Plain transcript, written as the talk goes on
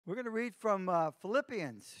We're going to read from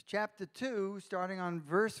Philippians chapter 2, starting on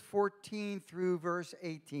verse 14 through verse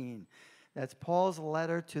 18. That's Paul's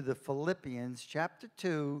letter to the Philippians, chapter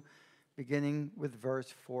 2, beginning with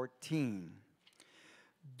verse 14.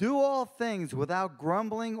 Do all things without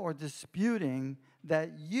grumbling or disputing,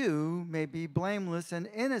 that you may be blameless and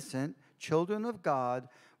innocent, children of God,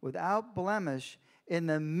 without blemish, in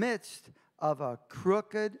the midst of a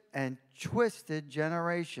crooked and twisted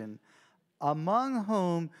generation, among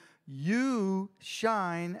whom you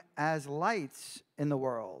shine as lights in the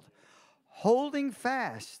world, holding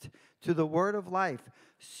fast to the word of life,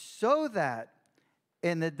 so that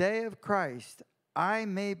in the day of Christ I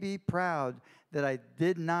may be proud that I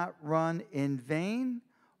did not run in vain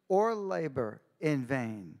or labor in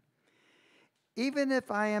vain. Even if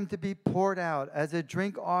I am to be poured out as a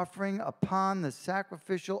drink offering upon the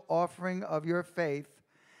sacrificial offering of your faith,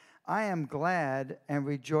 I am glad and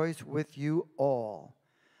rejoice with you all.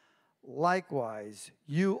 Likewise,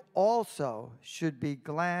 you also should be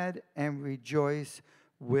glad and rejoice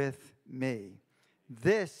with me.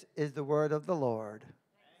 This is the word of the Lord.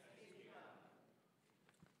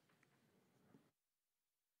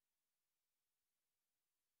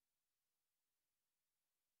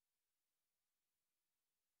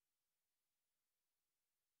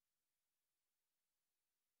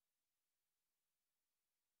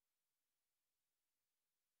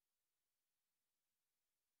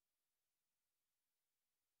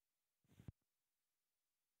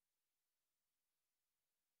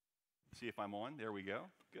 See if I'm on. There we go.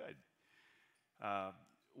 Good.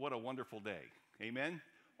 What a wonderful day. Amen.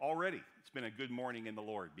 Already, it's been a good morning in the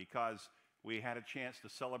Lord because we had a chance to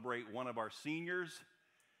celebrate one of our seniors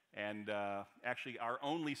and actually our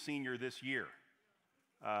only senior this year.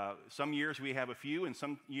 Some years we have a few and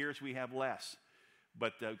some years we have less,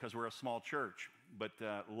 but because we're a small church. But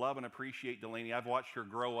love and appreciate Delaney. I've watched her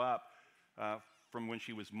grow up from when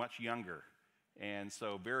she was much younger. And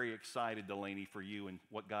so very excited, Delaney, for you and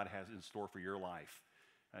what God has in store for your life.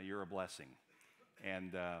 You're a blessing.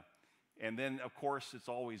 And then, of course, it's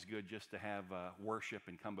always good just to have worship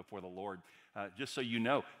and come before the Lord. Just so you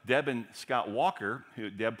know, Deb and Scott Walker,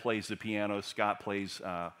 Deb plays the piano, Scott plays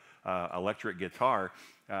electric guitar.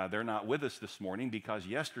 They're not with us this morning because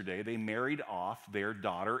yesterday they married off their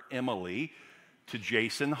daughter, Emily, to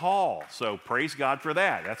Jason Hall. So praise God for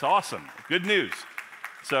that. That's awesome. Good news.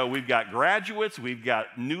 So we've got graduates, we've got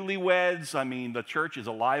newlyweds. I mean, the church is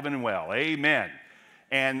alive and well. Amen.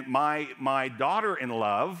 And my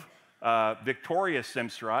daughter-in-love, Victoria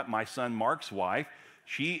Simstrat, my son Mark's wife,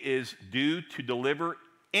 she is due to deliver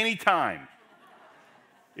anytime.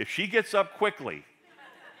 If she gets up quickly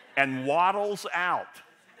and waddles out,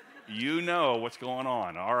 you know what's going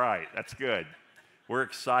on. All right, that's good. We're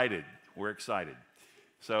excited. We're excited.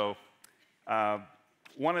 So,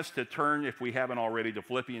 want us to turn, if we haven't already, to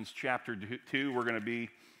Philippians chapter 2. We're going to be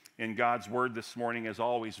in God's Word this morning, as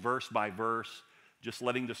always, verse by verse, just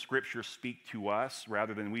letting the Scripture speak to us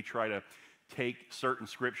rather than we try to take certain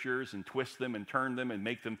Scriptures and twist them and turn them and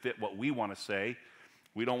make them fit what we want to say.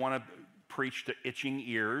 We don't want to preach to itching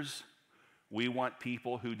ears. We want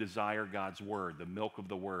people who desire God's Word, the milk of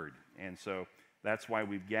the Word. And so that's why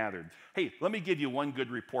we've gathered. Hey, let me give you one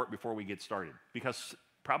good report before we get started, because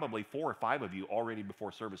probably 4 or 5 of you already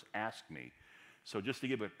before service asked me. So just to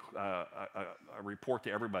give a report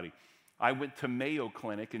to everybody, I went to Mayo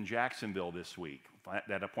Clinic in Jacksonville this week.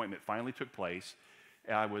 That appointment finally took place.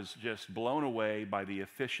 I was just blown away by the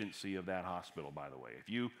efficiency of that hospital, by the way. If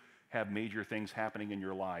you have major things happening in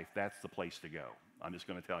your life, that's the place to go. I'm just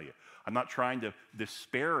going to tell you. I'm not trying to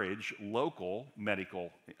disparage local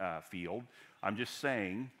medical field. I'm just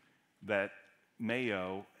saying that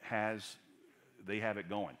Mayo they have it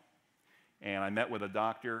going. And I met with a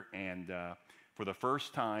doctor, and for the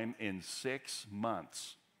first time in 6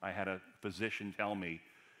 months, I had a physician tell me,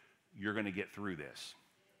 you're going to get through this.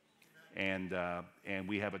 And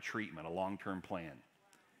we have a treatment, a long-term plan,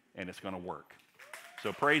 and it's going to work.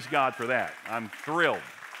 So praise God for that. I'm thrilled.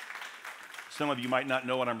 Some of you might not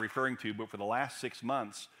know what I'm referring to, but for the last 6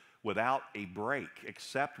 months, without a break,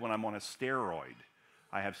 except when I'm on a steroid,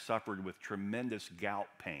 I have suffered with tremendous gout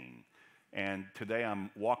pain. And today I'm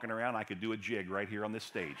walking around, I could do a jig right here on this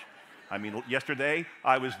stage. I mean, yesterday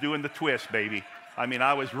I was doing the twist, baby. I mean,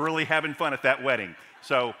 I was really having fun at that wedding.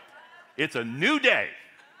 So it's a new day.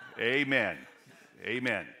 Amen.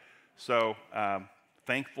 Amen. So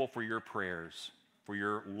thankful for your prayers, for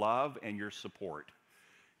your love and your support.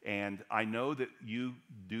 And I know that you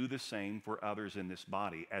do the same for others in this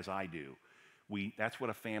body as I do. That's what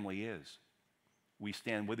a family is. We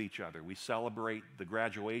stand with each other. We celebrate the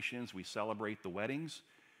graduations. We celebrate the weddings.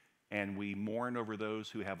 and we mourn over those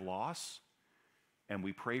who have loss, and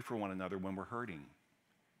we pray for one another when we're hurting.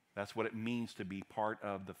 That's what it means to be part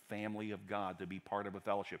of the family of God, to be part of a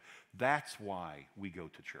fellowship. That's why we go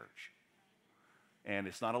to church. And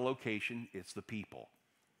it's not a location, it's the people.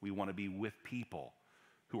 We want to be with people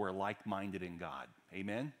who are like-minded in God.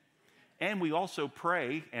 Amen? And we also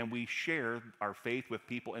pray and we share our faith with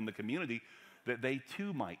people in the community that they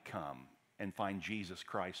too might come and find Jesus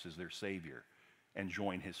Christ as their Savior and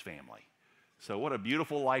join his family. So what a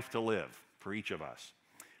beautiful life to live for each of us.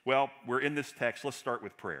 Well, we're in this text. Let's start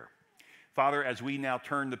with prayer. Father, as we now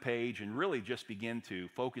turn the page and really just begin to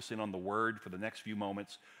focus in on the Word for the next few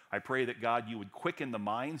moments, I pray that, God, you would quicken the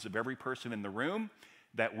minds of every person in the room,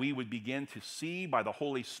 that we would begin to see by the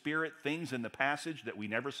Holy Spirit things in the passage that we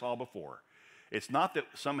never saw before. It's not that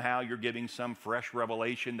somehow you're giving some fresh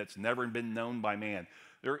revelation that's never been known by man.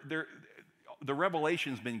 The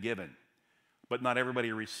revelation's been given, but not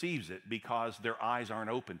everybody receives it because their eyes aren't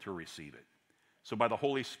open to receive it. So by the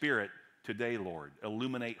Holy Spirit today, Lord,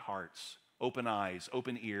 illuminate hearts, open eyes,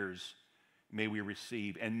 open ears, may we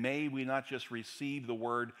receive. And may we not just receive the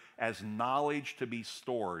word as knowledge to be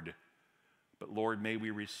stored, but Lord, may we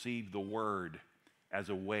receive the word as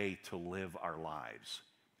a way to live our lives.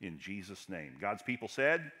 In Jesus' name. God's people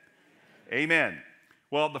said, Amen.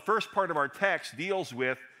 Well, the first part of our text deals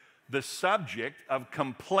with the subject of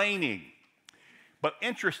complaining. But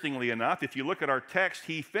interestingly enough, if you look at our text,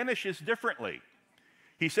 he finishes differently.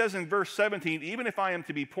 He says in verse 17, even if I am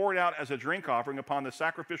to be poured out as a drink offering upon the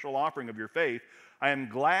sacrificial offering of your faith, I am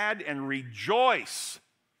glad and rejoice.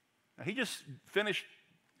 Now, he just finished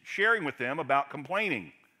sharing with them about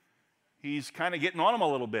complaining. He's kind of getting on them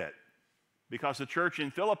a little bit because the church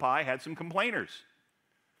in Philippi had some complainers.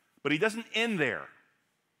 But he doesn't end there.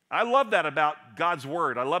 I love that about God's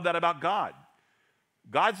word. I love that about God.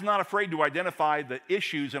 God's not afraid to identify the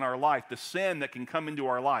issues in our life, the sin that can come into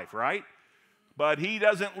our life, right? But he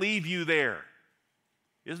doesn't leave you there.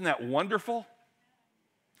 Isn't that wonderful?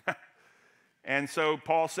 And so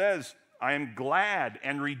Paul says, I am glad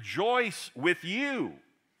and rejoice with you.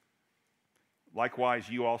 Likewise,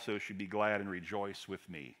 you also should be glad and rejoice with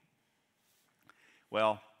me.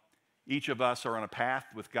 Well, each of us are on a path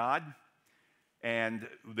with God, and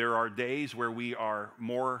there are days where we are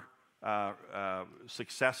more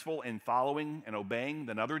successful in following and obeying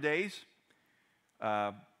than other days.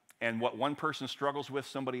 And what one person struggles with,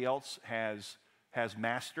 somebody else has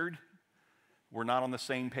mastered. We're not on the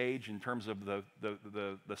same page in terms of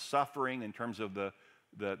the suffering, in terms of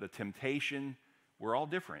the temptation. We're all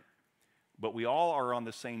different. But we all are on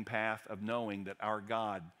the same path of knowing that our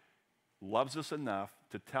God loves us enough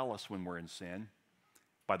to tell us when we're in sin.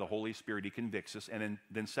 By the Holy Spirit, he convicts us. And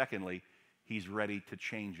then secondly, he's ready to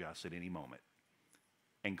change us at any moment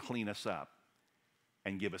and clean us up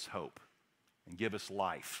and give us hope and give us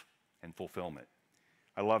life and fulfillment.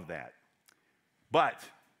 I love that. But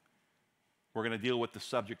we're going to deal with the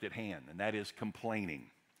subject at hand, and that is complaining.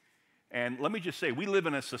 And let me just say, we live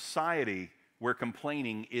in a society where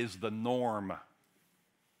complaining is the norm.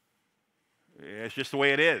 It's just the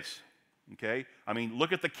way it is, okay? I mean,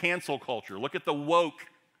 look at the cancel culture. Look at the woke.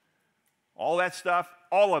 All that stuff,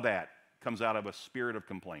 all of that comes out of a spirit of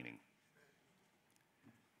complaining.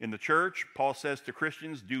 In the church, Paul says to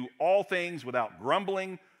Christians, do all things without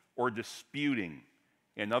grumbling or disputing.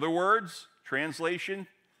 In other words, translation,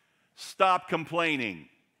 stop complaining.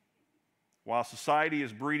 While society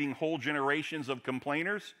is breeding whole generations of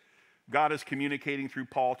complainers, God is communicating through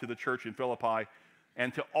Paul to the church in Philippi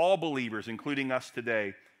and to all believers, including us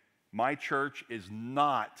today. My church is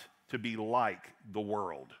not to be like the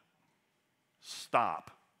world.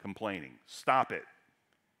 Stop complaining. Stop it.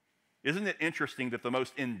 Isn't it interesting that the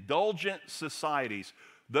most indulgent societies,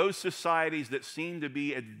 those societies that seem to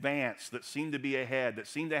be advanced, that seem to be ahead, that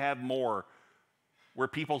seem to have more, where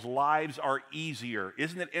people's lives are easier,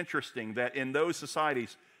 isn't it interesting that in those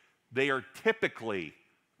societies, they are typically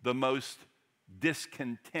the most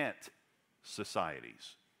discontent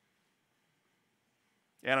societies?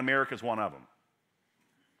 And America is one of them.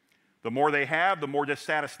 The more they have, the more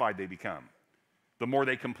dissatisfied they become, the more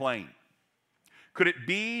they complain. Could it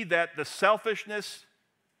be that the selfishness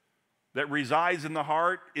that resides in the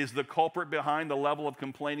heart is the culprit behind the level of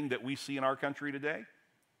complaining that we see in our country today?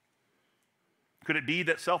 Could it be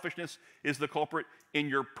that selfishness is the culprit in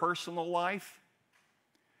your personal life?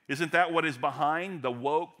 Isn't that what is behind the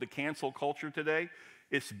woke, the cancel culture today?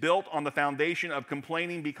 It's built on the foundation of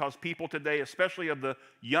complaining because people today, especially of the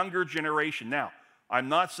younger generation. Now, I'm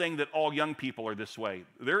not saying that all young people are this way.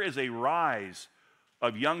 There is a rise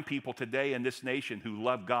of young people today in this nation who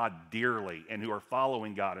love God dearly and who are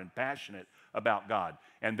following God and passionate about God.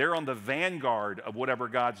 And they're on the vanguard of whatever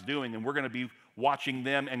God's doing, and we're going to be watching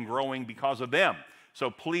them and growing because of them. So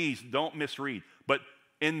please don't misread. But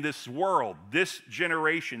in this world, this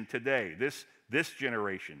generation today, this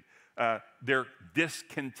generation, they're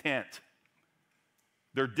discontent.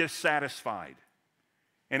 They're dissatisfied.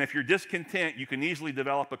 And if you're discontent, you can easily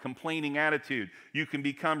develop a complaining attitude. You can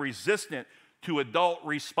become resistant to adult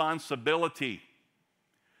responsibility.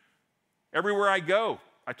 Everywhere I go,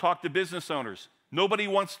 I talk to business owners. Nobody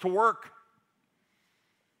wants to work.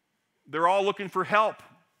 They're all looking for help.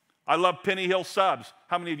 I love Penny Hill Subs.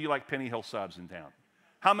 How many of you like Penny Hill Subs in town?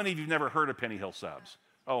 How many of you have never heard of Penny Hill Subs?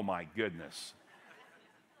 Oh my goodness.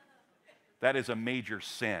 That is a major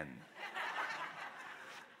sin.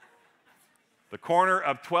 The corner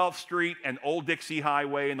of 12th Street and Old Dixie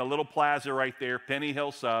Highway and the little plaza right there, Penny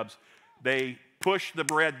Hill Subs, they push the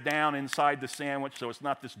bread down inside the sandwich so it's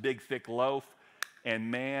not this big, thick loaf. And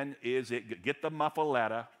man, is it, get the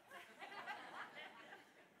muffaletta.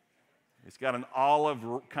 It's got an olive,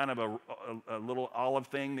 kind of a little olive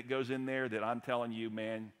thing that goes in there that I'm telling you,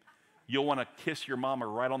 man, you'll want to kiss your mama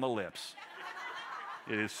right on the lips.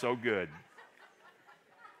 It is so good.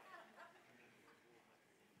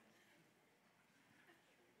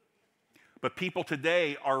 But people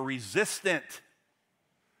today are resistant.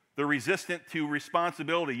 They're resistant to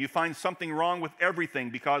responsibility. You find something wrong with everything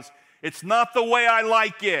because it's not the way I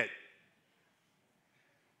like it.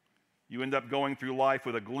 You end up going through life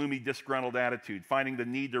with a gloomy, disgruntled attitude, finding the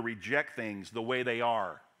need to reject things the way they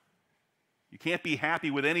are. You can't be happy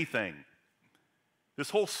with anything. This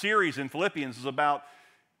whole series in Philippians is about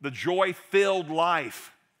the joy-filled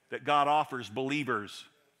life that God offers believers.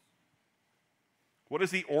 What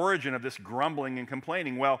is the origin of this grumbling and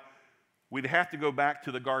complaining? Well, we'd have to go back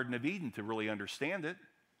to the Garden of Eden to really understand it.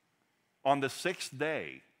 On the sixth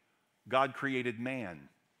day, God created man.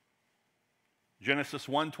 Genesis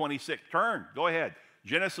 1:26. Turn, go ahead.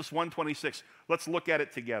 Genesis 1:26. Let's look at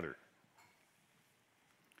it together.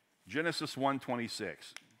 Genesis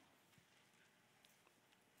 1:26.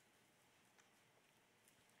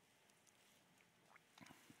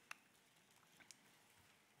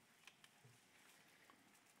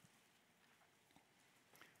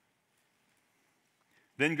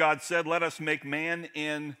 Then God said, let us make man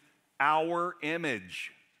in our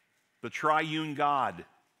image, the triune God,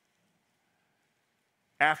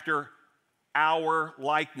 after our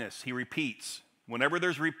likeness. He repeats. Whenever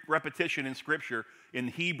there's repetition in Scripture, in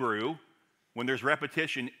Hebrew, when there's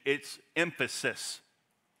repetition, it's emphasis.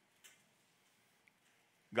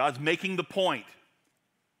 God's making the point.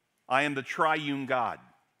 I am the triune God.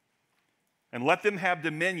 And let them have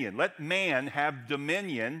dominion. Let man have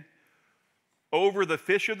dominion over the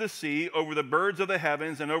fish of the sea, over the birds of the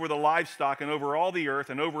heavens, and over the livestock, and over all the earth,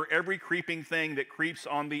 and over every creeping thing that creeps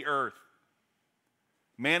on the earth.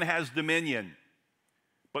 Man has dominion.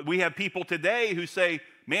 But we have people today who say,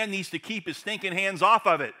 man needs to keep his stinking hands off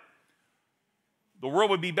of it. The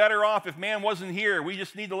world would be better off if man wasn't here. We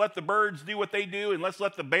just need to let the birds do what they do, and let's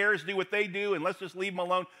let the bears do what they do, and let's just leave them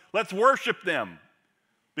alone. Let's worship them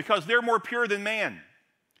because they're more pure than man.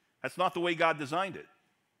 That's not the way God designed it.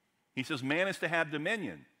 He says man is to have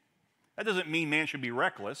dominion. That doesn't mean man should be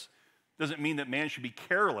reckless. Doesn't mean that man should be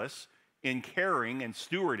careless in caring and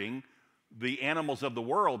stewarding the animals of the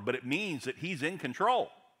world, but it means that he's in control.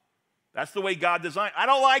 That's the way God designed. I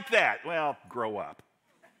don't like that. Well, grow up.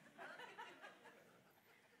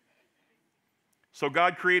 So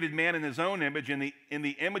God created man in his own image. In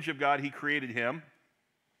the image of God, he created him.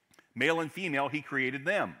 Male and female, he created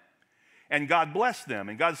them. And God blessed them.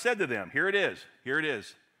 And God said to them, here it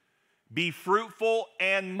is. Be fruitful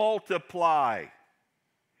and multiply,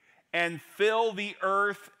 and fill the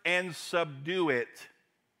earth and subdue it,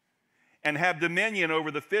 and have dominion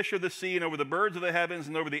over the fish of the sea, and over the birds of the heavens,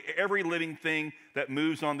 and over every living thing that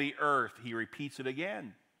moves on the earth. He repeats it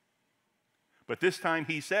again. But this time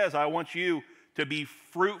he says, I want you to be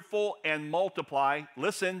fruitful and multiply,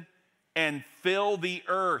 listen, and fill the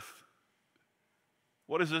earth.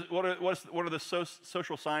 What are the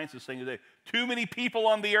social sciences saying today? Too many people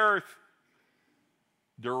on the earth.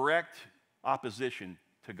 Direct opposition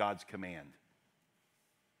to God's command.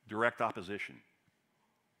 Direct opposition.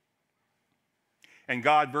 And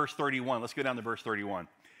God, verse 31, let's go down to verse 31.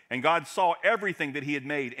 And God saw everything that he had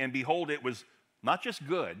made, and behold, it was not just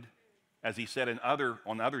good, as he said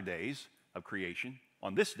on other days of creation.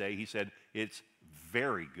 On this day, he said, it's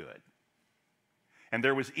very good. And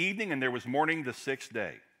there was evening and there was morning the sixth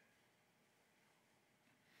day.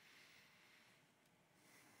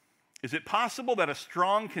 Is it possible that a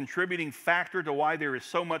strong contributing factor to why there is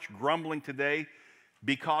so much grumbling today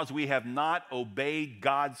because we have not obeyed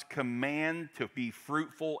God's command to be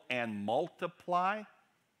fruitful and multiply?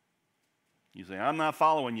 You say, I'm not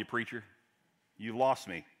following you, preacher. You've lost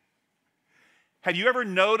me. Have you ever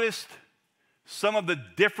noticed some of the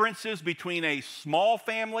differences between a small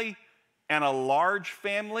family and a large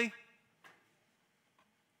family?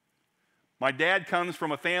 My dad comes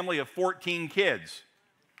from a family of 14 kids.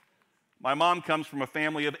 My mom comes from a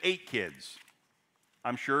family of 8 kids.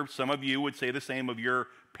 I'm sure some of you would say the same of your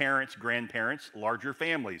parents, grandparents, larger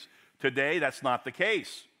families. Today, that's not the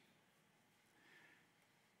case.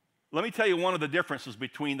 Let me tell you one of the differences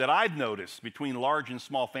that I've noticed between large and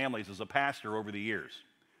small families as a pastor over the years.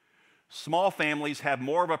 Small families have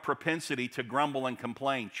more of a propensity to grumble and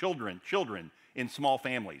complain. Children in small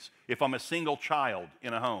families. If I'm a single child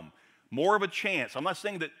in a home, more of a chance. I'm not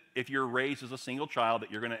saying that if you're raised as a single child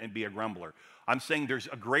that you're going to be a grumbler. I'm saying there's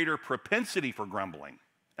a greater propensity for grumbling,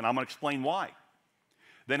 and I'm going to explain why,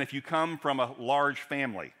 than if you come from a large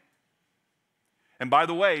family. And by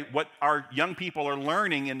the way, what our young people are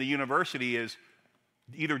learning in the university is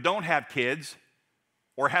either don't have kids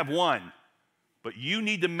or have one, but you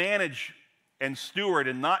need to manage and steward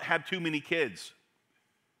and not have too many kids.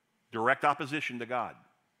 Direct opposition to God.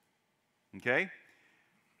 Okay?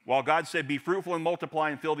 While God said, be fruitful and multiply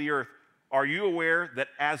and fill the earth, are you aware that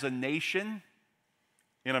as a nation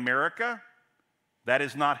in America, that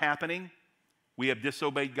is not happening? We have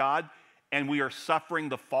disobeyed God, and we are suffering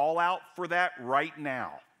the fallout for that right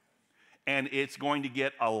now. And it's going to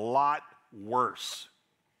get a lot worse.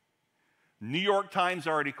 New York Times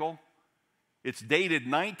article, it's dated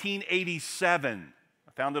 1987.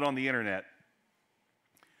 I found it on the internet.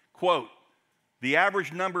 Quote, the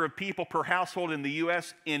average number of people per household in the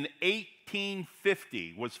U.S. in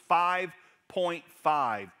 1850 was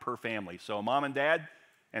 5.5 per family. So a mom and dad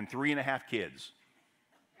and 3.5 kids.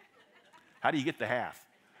 How do you get the half?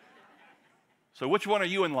 So which one are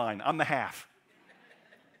you in line? I'm the half.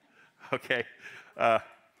 Okay.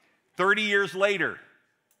 30 years later,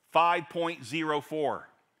 5.04.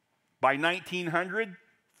 By 1900,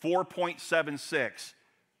 4.76.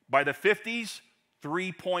 By the 50s,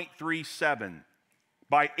 3.37.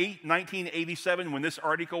 By 1987, when this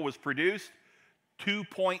article was produced,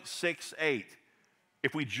 2.68.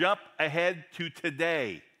 If we jump ahead to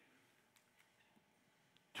today,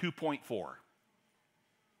 2.4.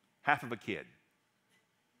 Half of a kid.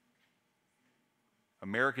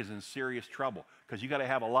 America's in serious trouble because you got to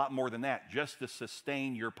have a lot more than that just to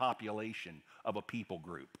sustain your population of a people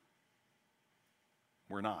group.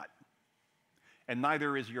 We're not. And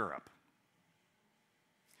neither is Europe.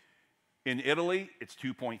 In Italy, it's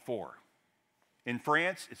 2.4. In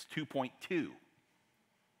France, it's 2.2.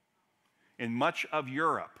 In much of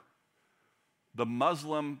Europe, the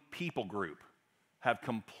Muslim people group have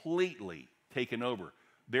completely taken over.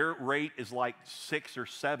 Their rate is like 6 or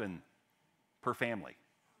 7 per family.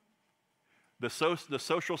 The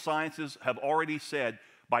social sciences have already said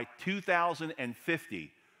by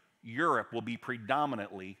 2050, Europe will be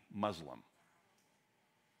predominantly Muslim.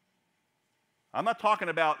 I'm not talking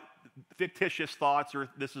about fictitious thoughts or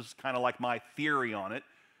this is kind of like my theory on it.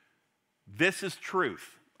 This is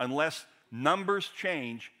truth. Unless numbers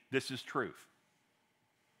change, this is truth.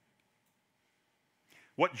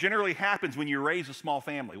 What generally happens when you raise a small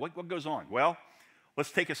family? What goes on? Well,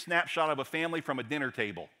 let's take a snapshot of a family from a dinner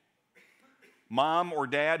table. Mom or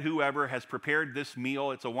dad, whoever, has prepared this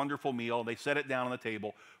meal. It's a wonderful meal. They set it down on the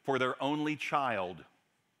table for their only child.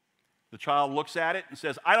 The child looks at it and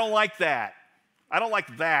says, I don't like that. I don't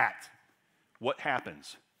like that. What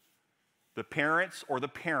happens? The parents or the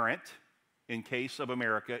parent, in case of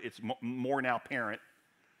America, it's more now parent,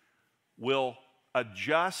 will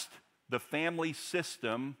adjust the family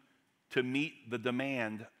system to meet the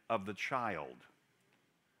demand of the child.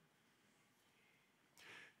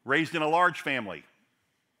 Raised in a large family,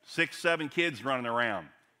 6, 7 kids running around.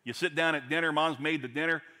 You sit down at dinner, mom's made the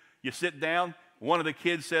dinner. You sit down, one of the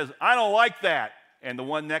kids says, I don't like that. And the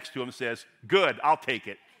one next to him says, good, I'll take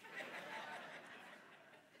it.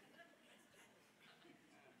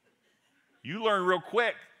 You learn real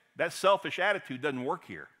quick that selfish attitude doesn't work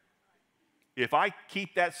here. If I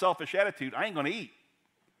keep that selfish attitude, I ain't going to eat.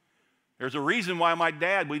 There's a reason why my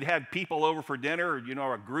dad, we'd have people over for dinner,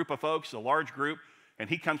 a group of folks, a large group, and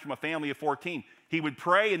he comes from a family of 14. He would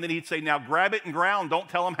pray, and then he'd say, now grab it and ground, don't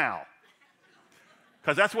tell him how.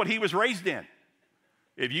 Because that's what he was raised in.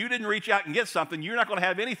 If you didn't reach out and get something, you're not going to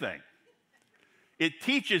have anything. It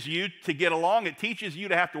teaches you to get along. It teaches you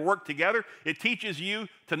to have to work together. It teaches you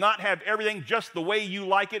to not have everything just the way you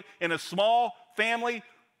like it. In a small family,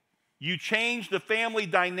 You change the family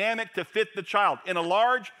dynamic to fit the child. In a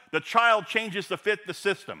large, the child changes to fit the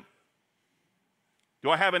system. Do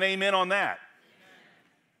I have an amen on that?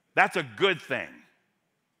 That's a good thing.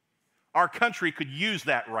 Our country could use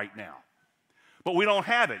that right now. But we don't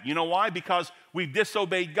have it. You know why? Because we've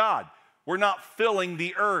disobeyed God. We're not filling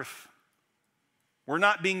the earth. We're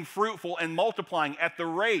not being fruitful and multiplying at the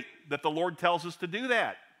rate that the Lord tells us to do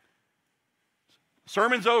that.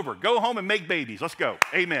 Sermon's over. Go home and make babies. Let's go.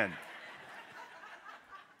 Amen.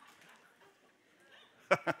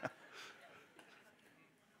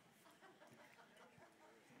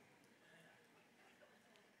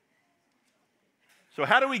 So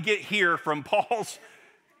how do we get here from Paul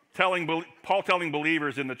telling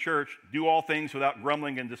believers in the church, do all things without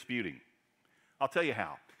grumbling and disputing? I'll tell you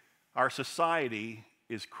how. Our society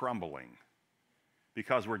is crumbling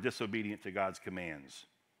because we're disobedient to God's commands.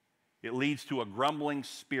 It leads to a grumbling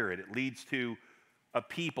spirit. It leads to a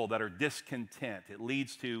people that are discontent. It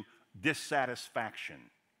leads to dissatisfaction.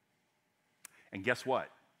 And guess what?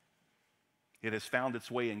 It has found its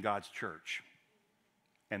way in God's church.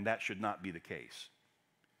 And that should not be the case.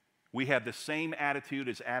 We have the same attitude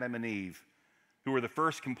as Adam and Eve, who were the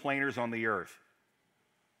first complainers on the earth.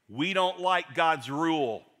 We don't like God's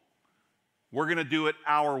rule. We're going to do it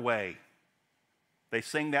our way. They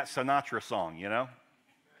sing that Sinatra song, you know?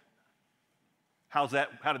 How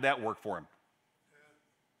did that work for him?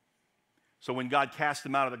 So when God cast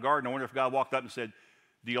them out of the garden, I wonder if God walked up and said,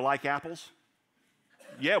 do you like apples?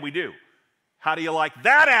 Yeah, we do. How do you like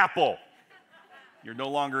that apple? You're no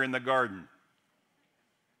longer in the garden.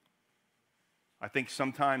 I think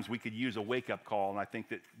sometimes we could use a wake-up call, and I think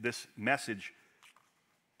that this message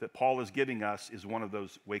that Paul is giving us is one of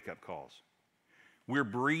those wake-up calls. We're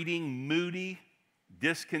breeding moody,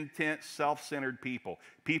 discontent, self-centered people,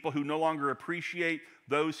 people who no longer appreciate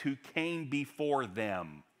those who came before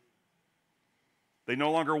them. They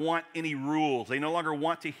no longer want any rules. They no longer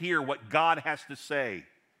want to hear what God has to say.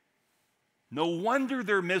 No wonder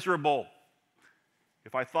they're miserable.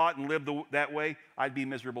 If I thought and lived that way, I'd be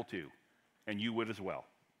miserable too. And you would as well.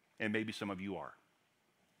 And maybe some of you are.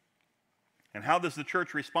 And how does the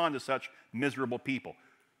church respond to such miserable people?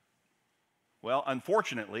 Well,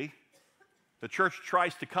 unfortunately, the church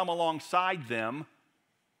tries to come alongside them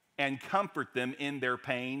and comfort them in their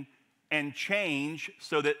pain and change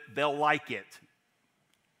so that they'll like it.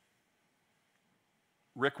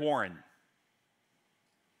 Rick Warren,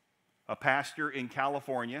 a pastor in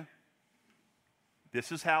California,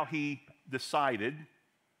 this is how he decided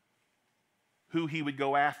who he would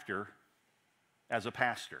go after as a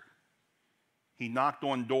pastor. He knocked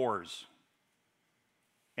on doors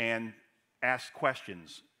and asked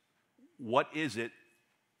questions. What is it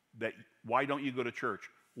why don't you go to church?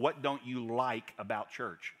 What don't you like about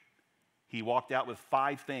church? He walked out with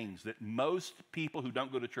 5 things that most people who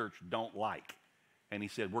don't go to church don't like. And he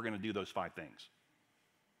said, we're going to do those 5 things.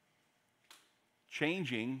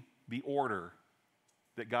 Changing the order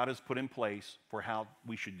that God has put in place for how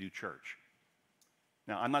we should do church.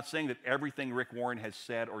 Now, I'm not saying that everything Rick Warren has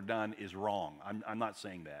said or done is wrong. I'm not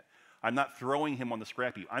saying that. I'm not throwing him on the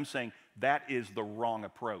scrap heap. I'm saying that is the wrong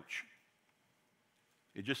approach.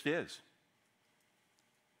 It just is.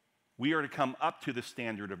 We are to come up to the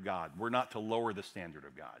standard of God. We're not to lower the standard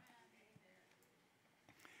of God.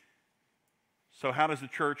 So how does the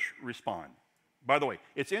church respond? By the way,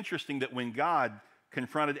 it's interesting that when God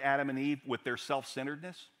confronted Adam and Eve with their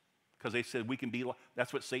self-centeredness, because they said,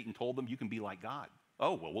 that's what Satan told them, you can be like God.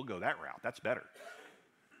 Oh, well, we'll go that route. That's better.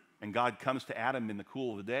 And God comes to Adam in the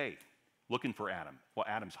cool of the day, looking for Adam. Well,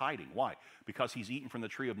 Adam's hiding. Why? Because he's eaten from the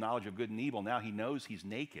tree of knowledge of good and evil. Now he knows he's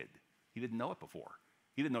naked. He didn't know it before.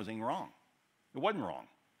 He didn't know anything wrong. It wasn't wrong.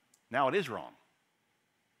 Now it is wrong.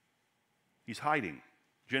 He's hiding.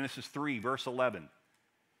 Genesis 3, verse 11.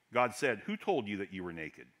 God said, who told you that you were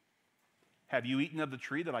naked? Have you eaten of the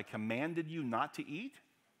tree that I commanded you not to eat?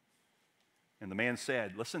 And the man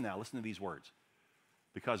said, listen to these words.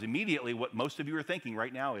 Because immediately what most of you are thinking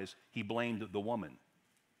right now is he blamed the woman,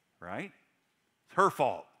 right? It's her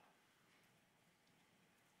fault.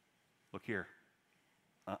 Look here.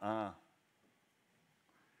 The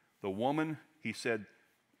woman, he said,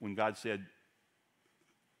 when God said,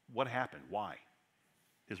 what happened? Why?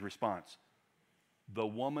 His response, the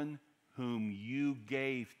woman whom you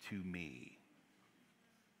gave to me.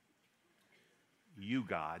 You,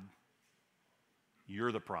 God,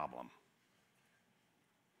 you're the problem.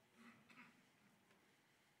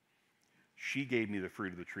 She gave me the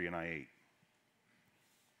fruit of the tree and I ate.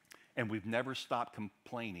 And we've never stopped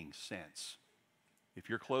complaining since. If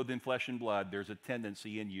you're clothed in flesh and blood, there's a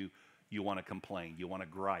tendency in you, you want to complain, you want to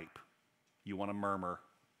gripe, you want to murmur.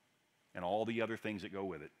 and all the other things that go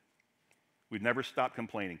with it. We've never stopped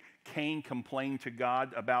complaining. Cain complained to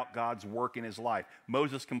God about God's work in his life.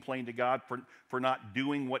 Moses complained to God for not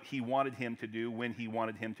doing what he wanted him to do when he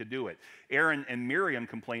wanted him to do it. Aaron and Miriam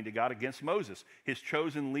complained to God against Moses, his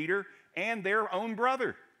chosen leader, and their own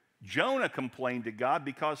brother. Jonah complained to God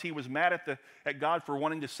because he was mad at God for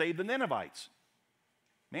wanting to save the Ninevites.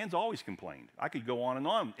 Man's always complained. I could go on and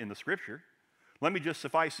on in the scripture. Let me just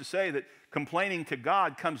suffice to say that complaining to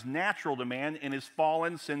God comes natural to man in his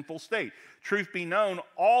fallen, sinful state. Truth be known,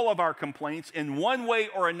 all of our complaints in one way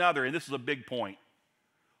or another, and this is a big point,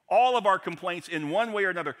 all of our complaints in one way or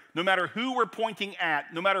another, no matter who we're pointing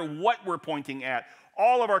at, no matter what we're pointing at,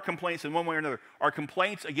 all of our complaints in one way or another are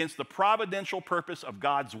complaints against the providential purpose of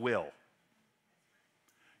God's will.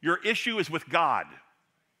 Your issue is with God.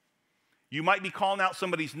 You might be calling out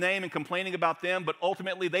somebody's name and complaining about them, but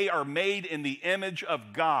ultimately they are made in the image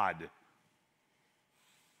of God.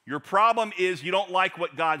 Your problem is you don't like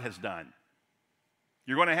what God has done.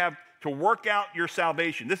 You're going to have to work out your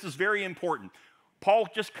salvation. This is very important. Paul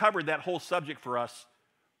just covered that whole subject for us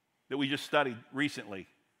that we just studied recently.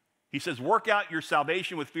 He says, work out your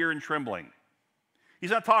salvation with fear and trembling.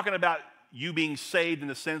 He's not talking about you being saved in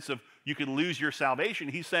the sense of you could lose your salvation.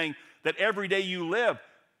 He's saying that every day you live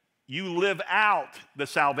out the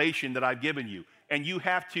salvation that I've given you. And you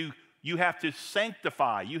have to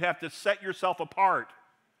sanctify. You have to set yourself apart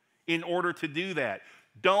in order to do that.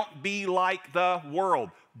 Don't be like the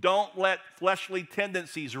world. Don't let fleshly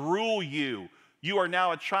tendencies rule you. You are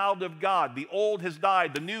now a child of God. The old has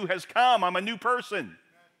died. The new has come. I'm a new person.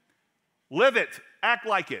 Live it. Act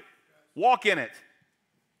like it. Walk in it.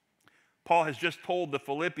 Paul has just told the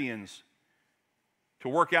Philippians to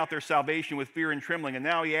work out their salvation with fear and trembling. And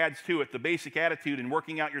now he adds to it the basic attitude in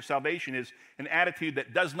working out your salvation is an attitude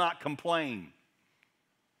that does not complain.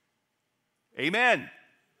 Amen.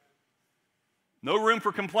 No room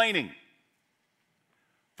for complaining.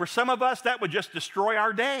 For some of us, that would just destroy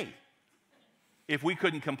our day if we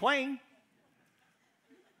couldn't complain.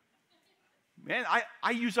 Man,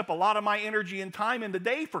 I use up a lot of my energy and time in the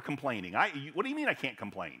day for complaining. What do you mean I can't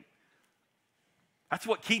complain? That's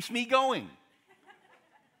what keeps me going.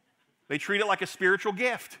 They treat it like a spiritual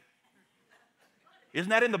gift. Isn't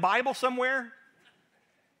that in the Bible somewhere?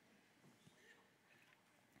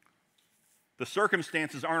 The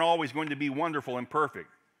circumstances aren't always going to be wonderful and perfect.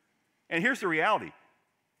 And here's the reality.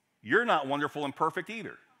 You're not wonderful and perfect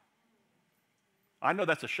either. I know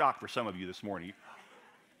that's a shock for some of you this morning.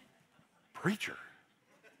 Preacher.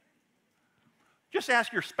 Just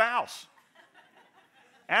ask your spouse.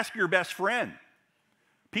 Ask your best friend.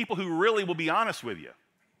 People who really will be honest with you.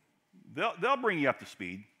 They'll bring you up to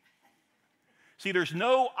speed. See, there's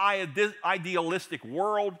no idealistic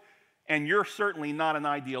world, and you're certainly not an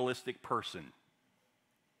idealistic person.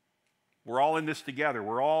 We're all in this together.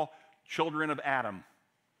 We're all children of Adam.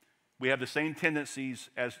 We have the same tendencies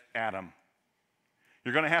as Adam.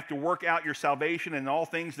 You're going to have to work out your salvation in all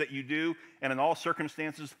things that you do, and in all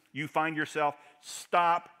circumstances you find yourself.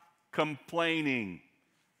 Stop complaining.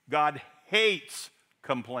 God hates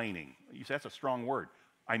complaining. You say, that's a strong word.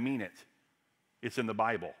 I mean it. It's in the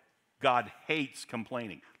Bible. God hates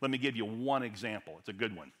complaining. Let me give you one example. It's a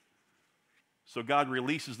good one. So God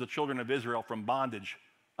releases the children of Israel from bondage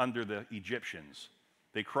under the Egyptians.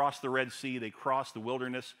 They cross the Red Sea. They cross the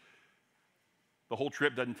wilderness. The whole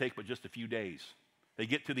trip doesn't take but just a few days. They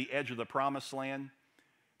get to the edge of the promised land.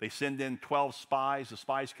 They send in 12 spies. The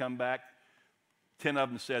spies come back. 10 of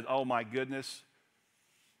them said, oh my goodness.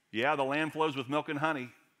 Yeah, the land flows with milk and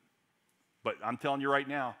honey. But I'm telling you right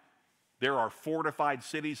now, there are fortified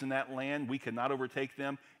cities in that land. We cannot overtake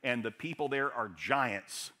them. And the people there are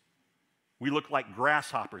giants. We look like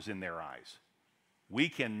grasshoppers in their eyes. We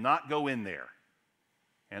cannot go in there.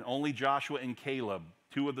 And only Joshua and Caleb,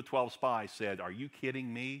 2 of the 12 spies, said, are you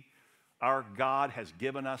kidding me? Our God has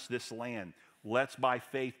given us this land. Let's by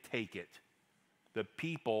faith take it. The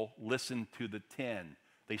people listened to the 10.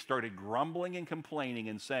 They started grumbling and complaining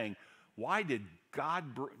and saying, why did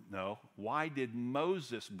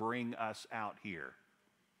Moses bring us out here?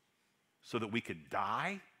 So that we could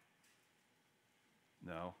die?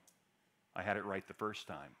 No, I had it right the first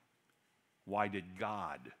time. Why did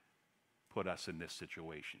God put us in this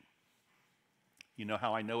situation? You know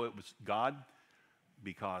how I know it was God?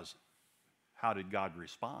 Because how did God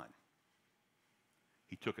respond?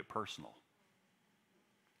 He took it personal.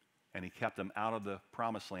 And he kept them out of the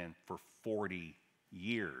promised land for 40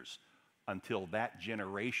 years. Until that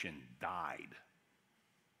generation died.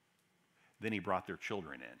 Then he brought their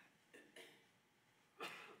children in.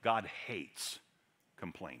 God hates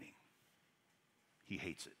complaining. He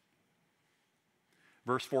hates it.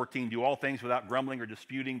 Verse 14, do all things without grumbling or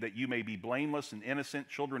disputing, that you may be blameless and innocent,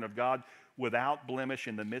 children of God, without blemish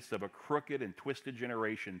in the midst of a crooked and twisted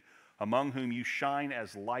generation, among whom you shine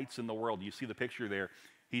as lights in the world. You see the picture there.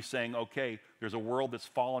 He's saying, okay, there's a world that's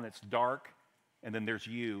fallen, it's dark, and then there's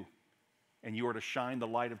you, and you are to shine the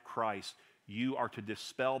light of Christ. You are to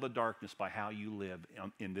dispel the darkness by how you live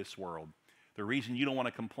in this world. The reason you don't want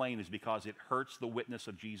to complain is because it hurts the witness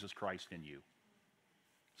of Jesus Christ in you.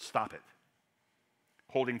 Stop it.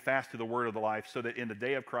 Holding fast to the word of the life, so that in the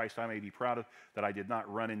day of Christ I may be proud of that I did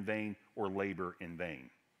not run in vain or labor in vain.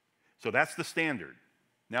 So that's the standard.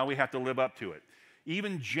 Now we have to live up to it.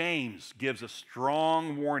 Even James gives a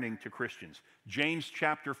strong warning to Christians. James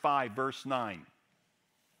chapter 5, verse 9.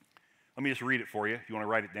 Let me just read it for you if you want to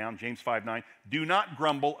write it down. James 5:9. Do not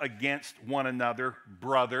grumble against one another,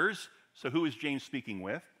 brothers. So who is James speaking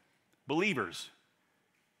with? Believers.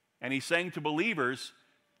 And he's saying to believers,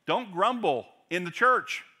 don't grumble in the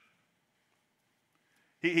church.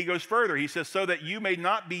 He goes further. He says, so that you may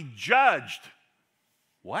not be judged.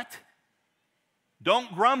 What?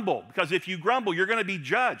 Don't grumble, because if you grumble, you're going to be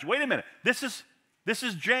judged. Wait a minute. This is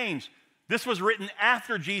James. This was written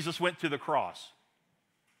after Jesus went to the cross.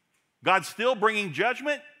 God's still bringing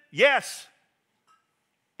judgment? Yes.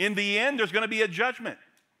 In the end, there's going to be a judgment.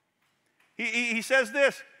 He says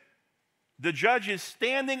this, the judge is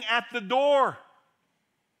standing at the door.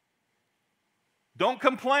 Don't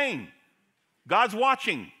complain. God's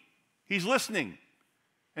watching. He's listening.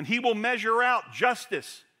 And he will measure out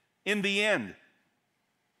justice in the end.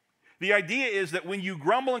 The idea is that when you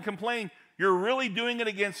grumble and complain, you're really doing it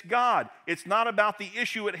against God. It's not about the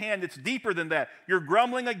issue at hand. It's deeper than that. You're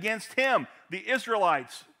grumbling against him. The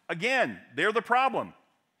Israelites, again, they're the problem.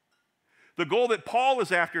 The goal that Paul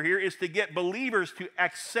is after here is to get believers to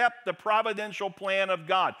accept the providential plan of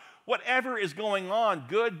God. Whatever is going on,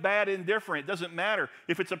 good, bad, indifferent, it doesn't matter.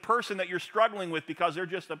 If it's a person that you're struggling with because they're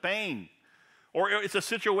just a pain, or it's a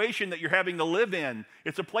situation that you're having to live in,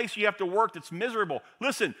 it's a place you have to work that's miserable.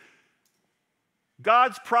 Listen,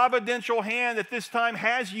 God's providential hand at this time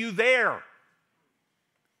has you there.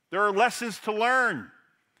 There are lessons to learn.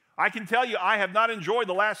 I can tell you, I have not enjoyed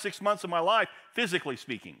the last 6 months of my life, physically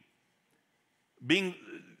speaking.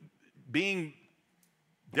 Being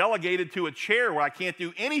delegated to a chair where I can't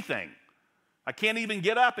do anything. I can't even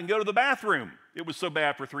get up and go to the bathroom. It was so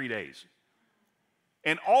bad for 3 days.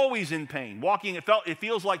 And always in pain. Walking, it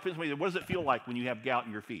feels like, what does it feel like when you have gout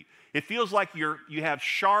in your feet? It feels like you have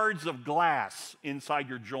shards of glass inside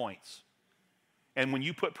your joints. And when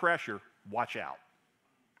you put pressure, watch out.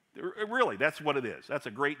 Really, that's what it is. That's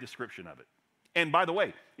a great description of it. And by the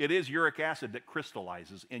way, it is uric acid that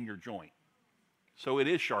crystallizes in your joint. So it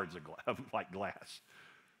is shards of like glass.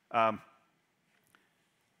 I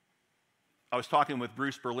was talking with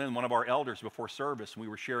Bruce Berlin, one of our elders, before service, and we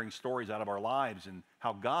were sharing stories out of our lives and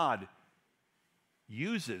how God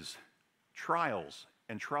uses trials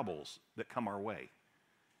and troubles that come our way.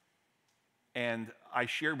 And I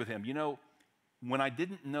shared with him, when I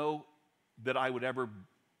didn't know that I would ever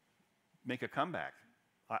make a comeback,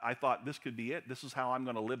 I thought this could be it. This is how I'm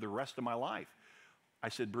going to live the rest of my life. I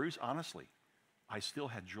said, Bruce, honestly, I still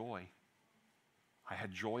had joy. I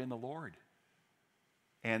had joy in the Lord.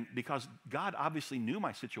 And because God obviously knew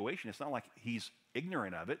my situation, it's not like he's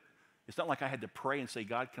ignorant of it. It's not like I had to pray and say,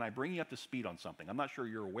 God, can I bring you up to speed on something? I'm not sure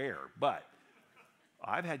you're aware, but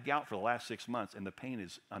I've had gout for the last 6 months, and the pain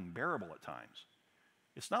is unbearable at times.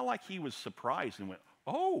 It's not like he was surprised and went,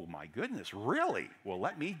 oh, my goodness, really? Well,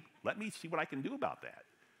 let me see what I can do about that.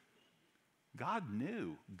 God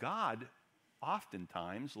knew. God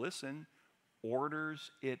oftentimes, listen,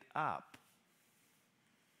 orders it up.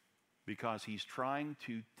 Because he's trying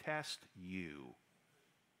to test you.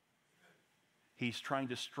 He's trying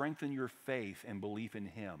to strengthen your faith and belief in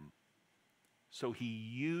him. So he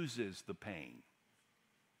uses the pain.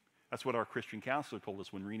 That's what our Christian counselor told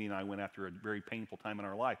us when Renee and I went after a very painful time in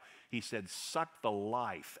our life. He said, suck the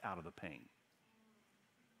life out of the pain.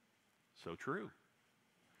 So true.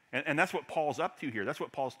 And that's what Paul's up to here. That's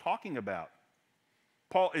what Paul's talking about.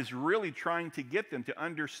 Paul is really trying to get them to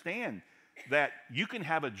understand that you can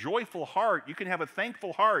have a joyful heart, you can have a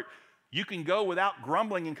thankful heart, you can go without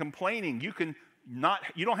grumbling and complaining,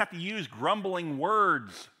 you don't have to use grumbling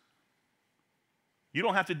words. You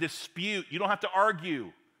don't have to dispute, you don't have to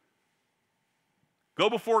argue. Go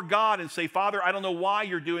before God and say, Father, I don't know why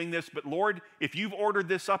you're doing this, but Lord, if you've ordered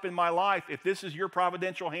this up in my life, if this is your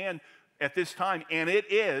providential hand at this time, and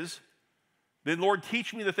it is, then Lord,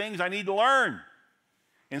 teach me the things I need to learn.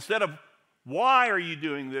 Instead of, why are you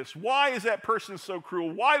doing this? Why is that person so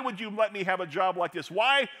cruel? Why would you let me have a job like this?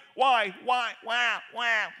 Why?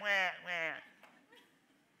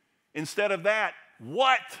 Instead of that,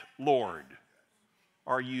 what, Lord,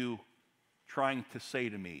 are you trying to say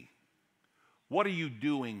to me? What are you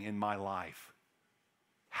doing in my life?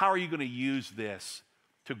 How are you going to use this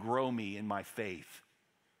to grow me in my faith?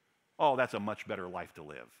 Oh, that's a much better life to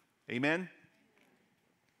live. Amen?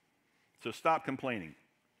 So stop complaining.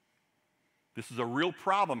 This is a real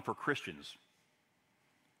problem for Christians.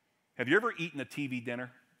 Have you ever eaten a TV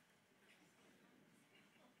dinner?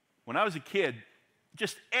 When I was a kid,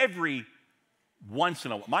 just every once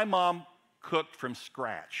in a while, my mom cooked from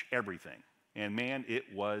scratch everything. And man, it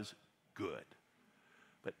was good.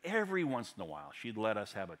 But every once in a while, she'd let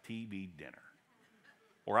us have a TV dinner.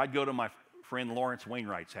 Or I'd go to my friend Lawrence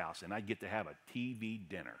Wainwright's house, and I'd get to have a TV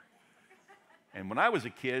dinner. And when I was a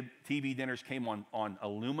kid, TV dinners came on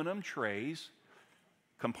aluminum trays,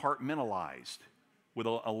 compartmentalized, with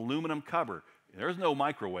an aluminum cover. There's no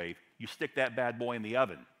microwave. You stick that bad boy in the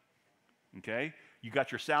oven. Okay? You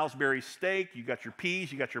got your Salisbury steak, you got your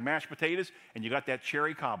peas, you got your mashed potatoes, and you got that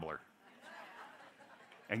cherry cobbler.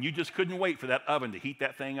 And you just couldn't wait for that oven to heat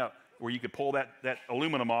that thing up where you could pull that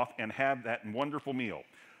aluminum off and have that wonderful meal.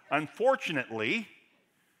 Unfortunately,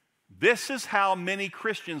 this is how many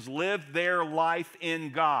Christians live their life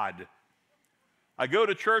in God. I go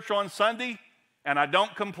to church on Sunday and I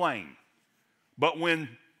don't complain. But when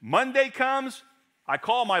Monday comes, I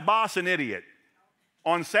call my boss an idiot.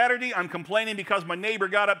 On Saturday, I'm complaining because my neighbor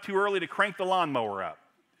got up too early to crank the lawnmower up.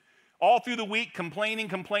 All through the week, complaining.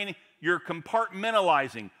 You're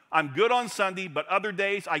compartmentalizing. I'm good on Sunday, but other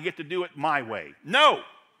days I get to do it my way. No!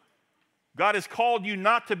 God has called you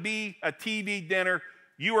not to be a TV dinner.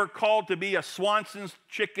 You are called to be a Swanson's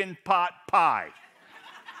chicken pot pie.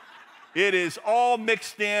 It is all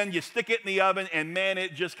mixed in. You stick it in the oven, and man,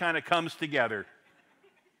 it just kind of comes together.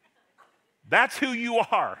 That's who you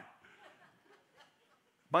are.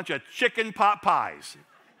 Bunch of chicken pot pies,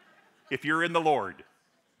 if you're in the Lord.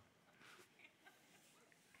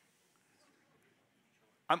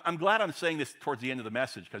 I'm glad I'm saying this towards the end of the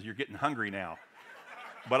message because you're getting hungry now.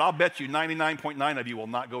 But I'll bet you 99.9 of you will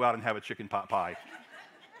not go out and have a chicken pot pie.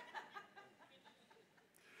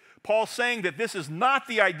 Paul's saying that this is not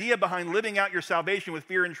the idea behind living out your salvation with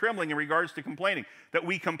fear and trembling in regards to complaining, that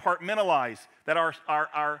we compartmentalize, that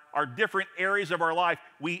our different areas of our life,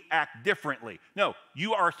 we act differently. No,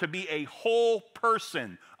 you are to be a whole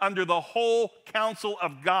person under the whole counsel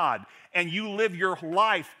of God, and you live your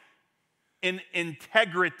life in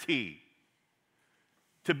integrity.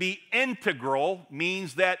 To be integral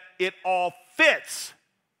means that it all fits.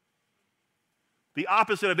 The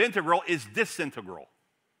opposite of integral is disintegral.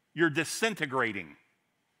 You're disintegrating.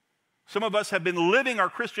 Some of us have been living our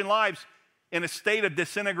Christian lives in a state of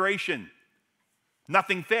disintegration.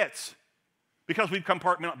 Nothing fits because we've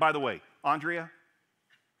compartmentalized. By the way, Andrea,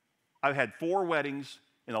 I've had 4 weddings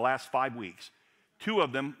in the last 5 weeks. 2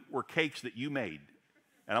 of them were cakes that you made.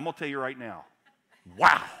 And I'm going to tell you right now,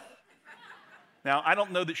 wow. Now, I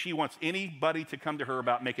don't know that she wants anybody to come to her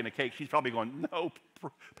about making a cake. She's probably going, no,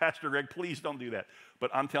 Pastor Greg, please don't do that.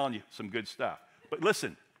 But I'm telling you, some good stuff. But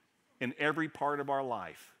listen, in every part of our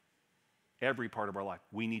life,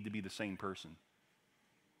 we need to be the same person.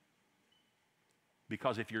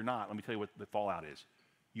 Because if you're not, let me tell you what the fallout is.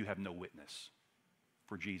 You have no witness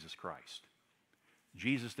for Jesus Christ.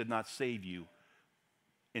 Jesus did not save you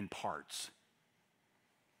in parts.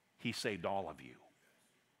 He saved all of you.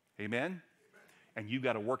 Amen? And you've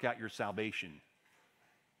got to work out your salvation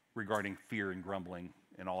regarding fear and grumbling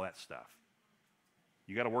and all that stuff.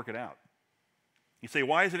 You got to work it out. You say,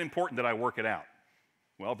 why is it important that I work it out?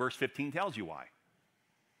 Well, verse 15 tells you why.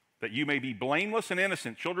 That you may be blameless and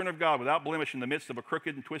innocent, children of God, without blemish in the midst of a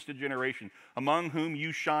crooked and twisted generation, among whom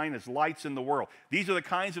you shine as lights in the world. These are the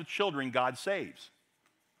kinds of children God saves.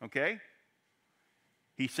 Okay?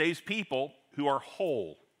 He saves people who are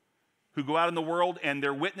whole, who go out in the world and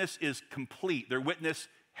their witness is complete. Their witness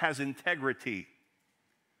has integrity.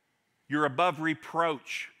 You're above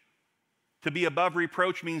reproach. To be above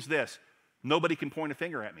reproach means this: nobody can point a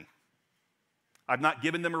finger at me. I've not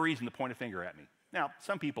given them a reason to point a finger at me. Now,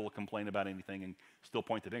 some people will complain about anything and still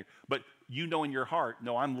point the finger. But you know in your heart,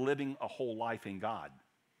 no, I'm living a whole life in God.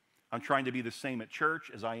 I'm trying to be the same at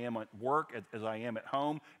church as I am at work, as I am at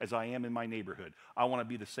home, as I am in my neighborhood. I want to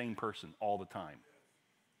be the same person all the time.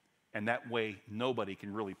 And that way, nobody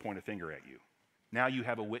can really point a finger at you. Now you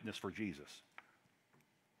have a witness for Jesus.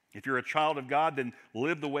 If you're a child of God, then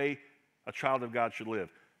live the way a child of God should live.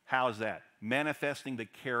 How is that? Manifesting the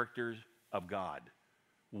characters of God.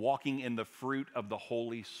 Walking in the fruit of the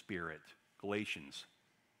Holy Spirit. Galatians.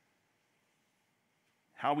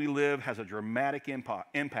 How we live has a dramatic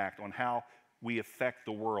impact on how we affect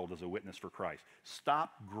the world as a witness for Christ.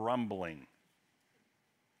 Stop grumbling.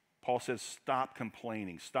 Paul says, stop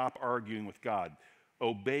complaining. Stop arguing with God.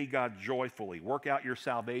 Obey God joyfully. Work out your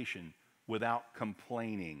salvation without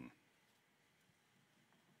complaining.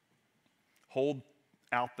 Hold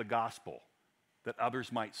out the gospel that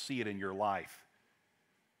others might see it in your life,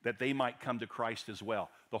 that they might come to Christ as well.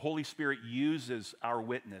 The Holy Spirit uses our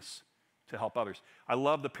witness to help others. I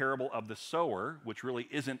love the parable of the sower, which really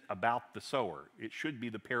isn't about the sower. It should be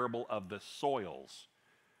the parable of the soils.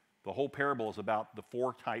 The whole parable is about the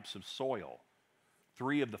 4 types of soil.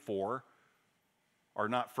 3 of the 4 are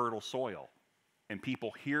not fertile soil. And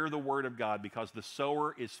people hear the word of God because the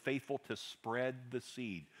sower is faithful to spread the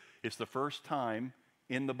seed. It's the first time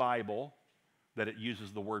in the Bible that it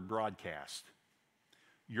uses the word broadcast.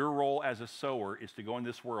 Your role as a sower is to go in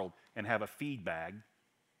this world and have a feed bag,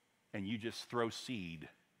 and you just throw seed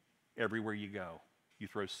everywhere you go. You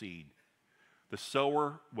throw seed. The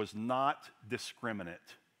sower was not discriminate.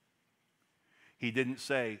 He didn't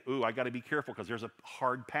say, ooh, I got to be careful because there's a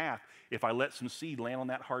hard path. If I let some seed land on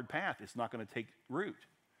that hard path, it's not going to take root.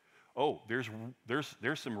 Oh, there's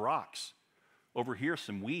some rocks. Over here,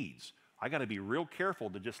 some weeds. I got to be real careful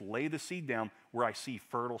to just lay the seed down where I see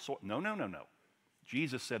fertile soil. No.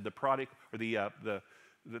 Jesus said the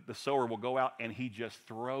sower will go out and he just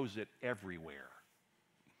throws it everywhere.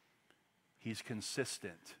 He's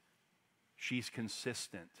consistent. She's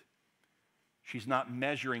consistent. She's not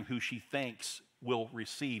measuring who she thinks will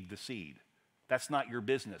receive the seed. That's not your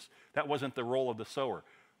business. That wasn't the role of the sower.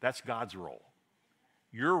 That's God's role.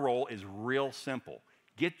 Your role is real simple.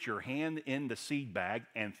 Get your hand in the seed bag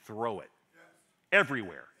and throw it. Yes.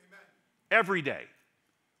 Everywhere. Amen. Every day.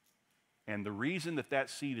 And the reason that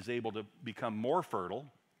seed is able to become more fertile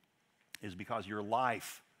is because your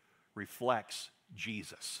life reflects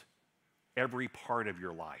Jesus. Every part of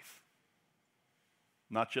your life.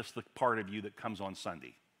 Not just the part of you that comes on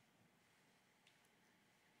Sunday.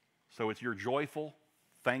 So it's your joyful,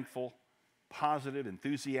 thankful, positive,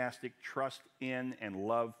 enthusiastic trust in and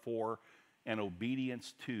love for and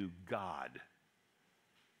obedience to God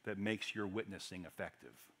that makes your witnessing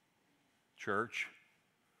effective. Church,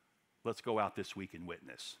 let's go out this week and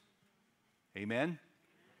witness. Amen?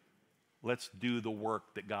 Let's do the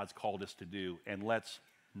work that God's called us to do, and let's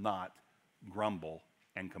not grumble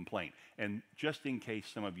and complain. And just in case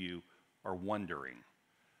some of you are wondering,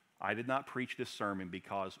 I did not preach this sermon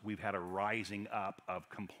because we've had a rising up of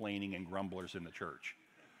complaining and grumblers in the church.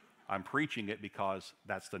 I'm preaching it because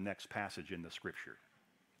that's the next passage in the scripture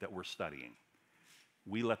that we're studying.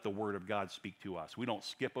 We let the word of God speak to us. We don't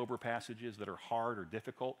skip over passages that are hard or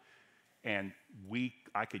difficult, and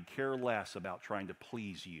I could care less about trying to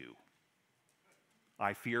please you.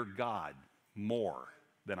 I fear God more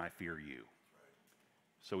than I fear you.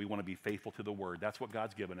 So we want to be faithful to the word. That's what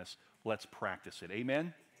God's given us. Let's practice it.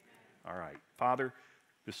 Amen? All right. Father,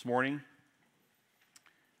 this morning,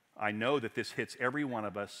 I know that this hits every one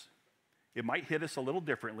of us. It might hit us a little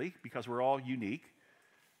differently because we're all unique,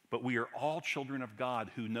 but we are all children of God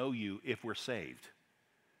who know you if we're saved.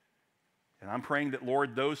 And I'm praying that,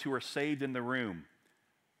 Lord, those who are saved in the room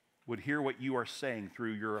would hear what you are saying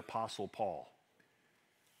through your apostle Paul,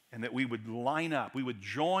 and that we would line up, we would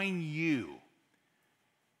join you,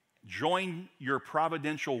 join your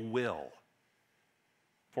providential will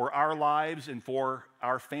for our lives and for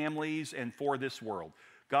our families and for this world.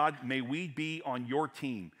 God, may we be on your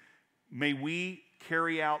team. May we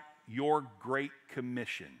carry out your great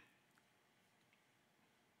commission.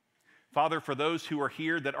 Father, for those who are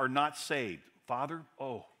here that are not saved, Father,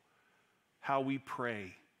 oh, how we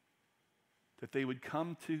pray that they would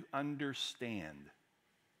come to understand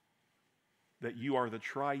that you are the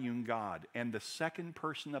triune God and the second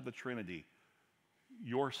person of the Trinity,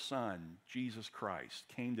 your Son, Jesus Christ,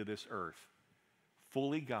 came to this earth,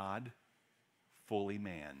 fully God, fully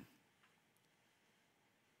man.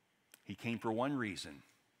 He came for one reason,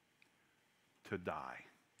 to die.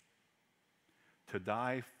 To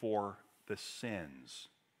die for the sins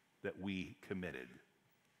that we committed.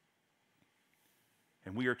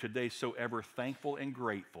 And we are today so ever thankful and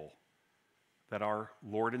grateful that our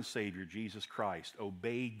Lord and Savior, Jesus Christ,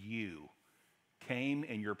 obeyed you, came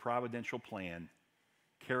in your providential plan,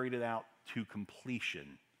 carried it out to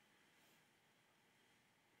completion,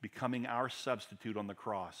 becoming our substitute on the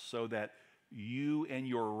cross so that you and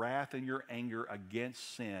your wrath and your anger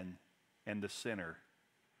against sin and the sinner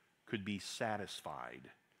could be satisfied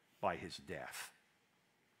by his death.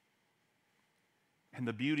 And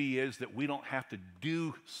the beauty is that we don't have to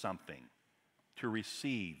do something to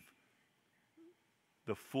receive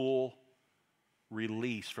the full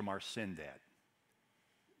release from our sin debt.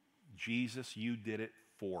 Jesus, you did it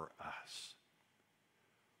for us.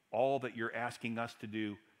 All that you're asking us to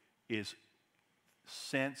do is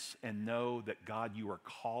sense and know that, God, you are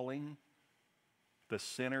calling the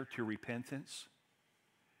sinner to repentance,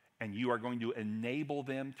 and you are going to enable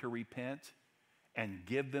them to repent and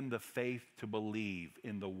give them the faith to believe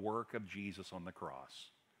in the work of Jesus on the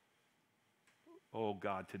cross. Oh,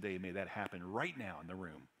 God, today may that happen right now in the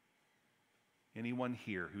room. Anyone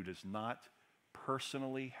here who does not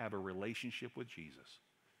personally have a relationship with Jesus,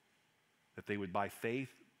 that they would by faith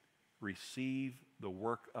receive the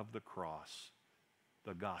work of the cross,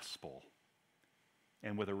 the gospel,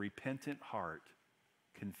 and with a repentant heart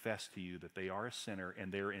confess to you that they are a sinner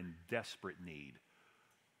and they're in desperate need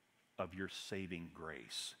of your saving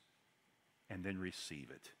grace, and then receive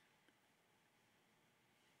it.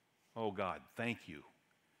 Oh God, thank you.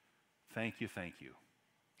 Thank you, thank you.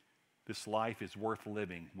 This life is worth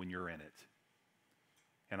living when you're in it.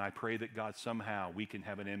 And I pray that, God, somehow we can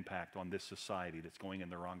have an impact on this society that's going in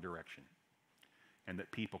the wrong direction, and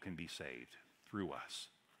that people can be saved through us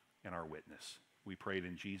and our witness. We pray it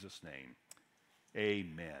in Jesus' name.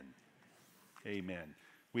 Amen. Amen.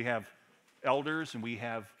 We have elders and we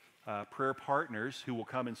have prayer partners who will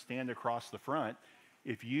come and stand across the front.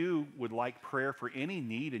 If you would like prayer for any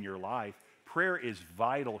need in your life, prayer is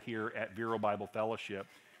vital here at Vero Bible Fellowship.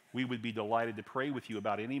 We would be delighted to pray with you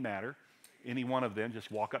about any matter, any one of them.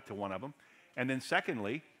 Just walk up to one of them. And then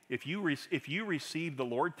secondly, if you received the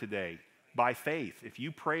Lord today by faith, if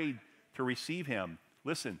you prayed to receive him,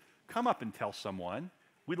 listen, come up and tell someone.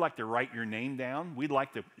 We'd like to write your name down. We'd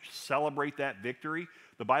like to celebrate that victory.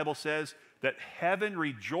 The Bible says that heaven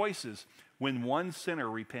rejoices when one sinner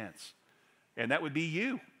repents. And that would be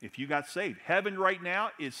you if you got saved. Heaven right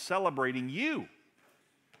now is celebrating you.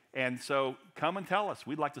 And so come and tell us.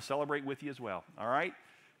 We'd like to celebrate with you as well. All right?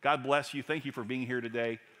 God bless you. Thank you for being here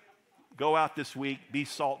today. Go out this week. Be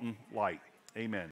salt and light. Amen.